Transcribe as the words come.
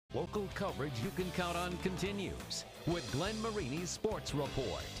Local coverage you can count on continues with Glenn Marini's Sports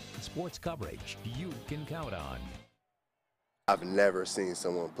Report. Sports coverage you can count on. I've never seen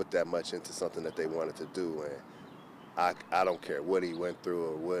someone put that much into something that they wanted to do, and I don't care what he went through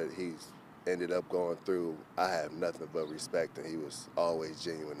or what he's ended up going through. I have nothing but respect, and he was always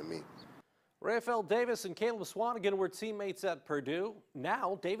genuine to me. Rafael Davis and Caleb Swanigan were teammates at Purdue.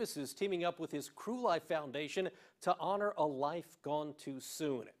 Now Davis is teaming up with his Crew Life Foundation to honor a life gone too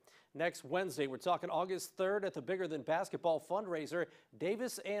soon. Next Wednesday, we're talking August 3rd at the Bigger Than Basketball fundraiser.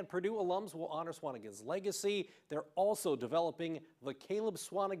 Davis and Purdue alums will honor Swanigan's legacy. They're also developing the Caleb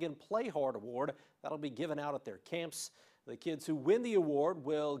Swanigan Play Hard Award. That'll be given out at their camps. The kids who win the award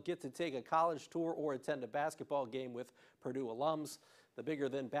will get to take a college tour or attend a basketball game with Purdue alums. The Bigger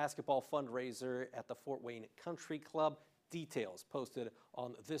Than Basketball fundraiser at the Fort Wayne Country Club. Details posted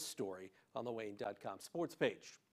on this story on the Wayne.com sports page.